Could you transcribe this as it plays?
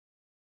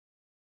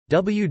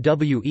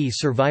WWE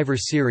Survivor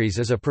Series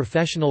is a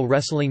professional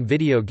wrestling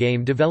video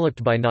game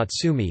developed by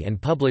Natsume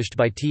and published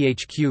by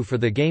THQ for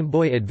the Game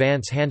Boy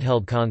Advance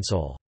handheld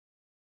console.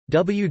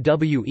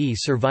 WWE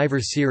Survivor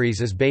Series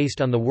is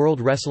based on the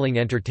World Wrestling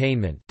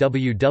Entertainment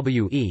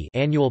 (WWE)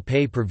 annual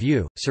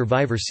pay-per-view,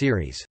 Survivor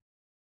Series.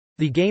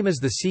 The game is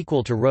the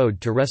sequel to Road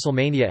to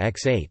WrestleMania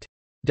X8.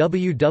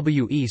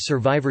 WWE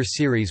Survivor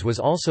Series was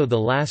also the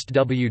last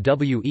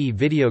WWE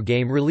video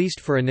game released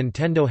for a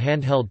Nintendo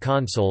handheld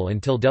console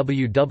until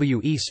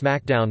WWE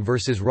SmackDown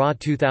vs. Raw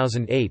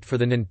 2008 for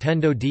the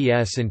Nintendo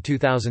DS in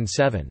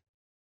 2007.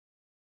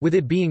 With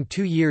it being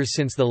 2 years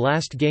since the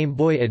last Game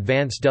Boy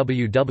Advance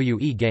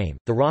WWE game,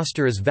 the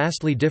roster is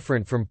vastly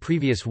different from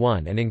previous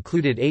one and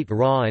included 8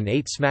 Raw and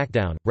 8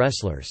 SmackDown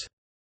wrestlers.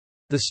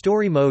 The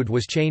story mode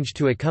was changed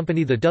to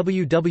accompany the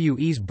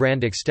WWE's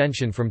brand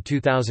extension from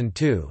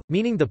 2002,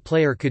 meaning the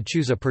player could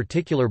choose a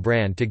particular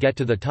brand to get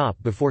to the top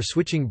before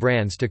switching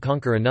brands to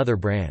conquer another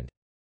brand.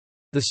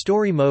 The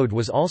story mode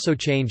was also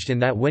changed in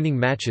that winning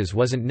matches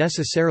wasn't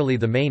necessarily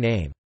the main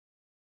aim.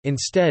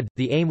 Instead,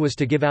 the aim was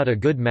to give out a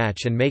good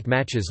match and make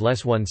matches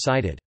less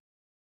one-sided.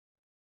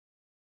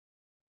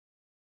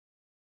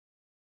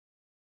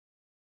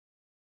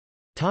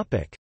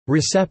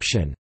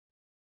 Reception.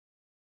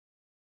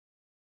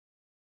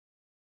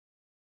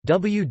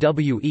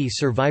 WWE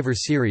Survivor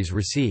Series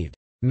received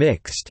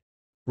mixed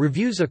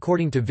reviews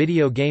according to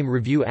video game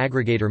review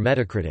aggregator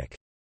Metacritic.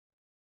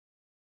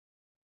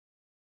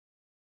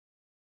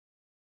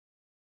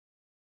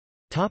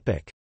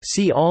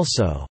 See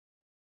also: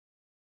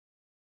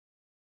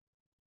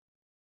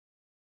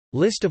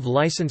 List of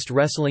licensed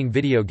wrestling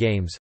video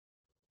games,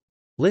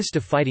 List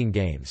of fighting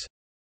games.